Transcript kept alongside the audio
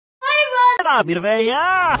Hello,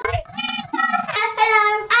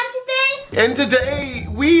 And today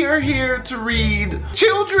we are here to read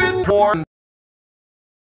children porn.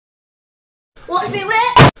 Watch me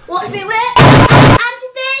whip, watch me whip. And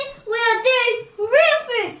today we are doing real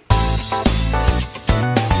food.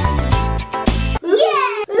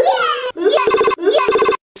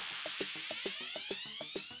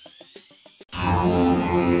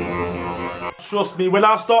 Trust me, when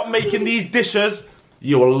I start making these dishes,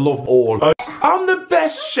 you will love all. I'm the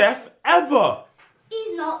best chef ever.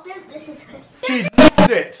 He's not, don't listen to him. She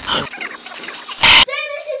loved it. Don't listen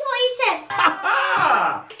to what he said.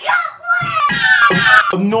 Ha!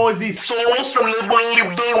 Cut A noisy Sauce from the bowl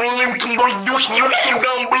of the room to produce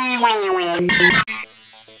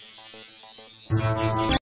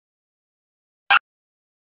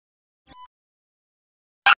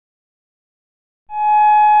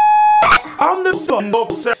I'm the son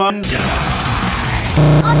of seven.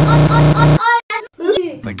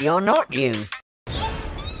 But you're not you.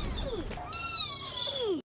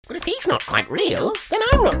 But if he's not quite real, then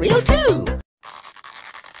I'm not real too.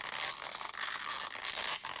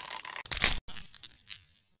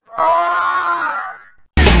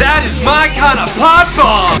 That is my kind of pot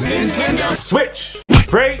bomb! Switch.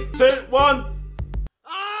 3, 2, 1.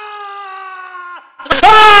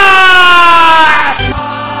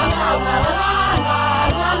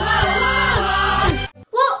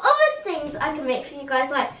 What other things I can make for you guys,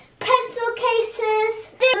 like pencil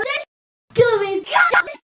cases, gummy,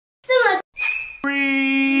 similar.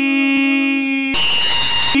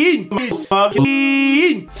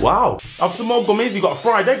 Wow, have some more gummies. You got a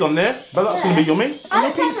fried egg on there, but that's gonna be yummy. I And a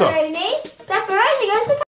like pizza. pepperoni. Pepperoni goes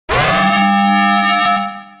with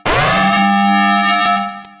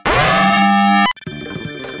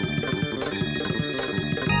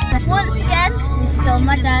once again, we stole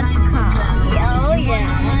my dad's car. Oh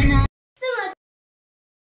yeah.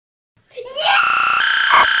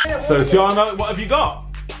 So Tiana, what have you got?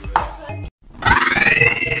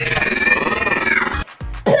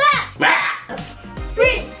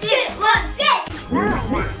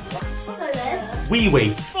 Wee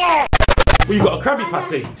wee. Well, you got a Krabby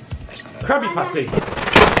Patty. Krabby Patty.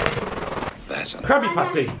 That's Krabby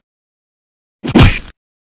Patty.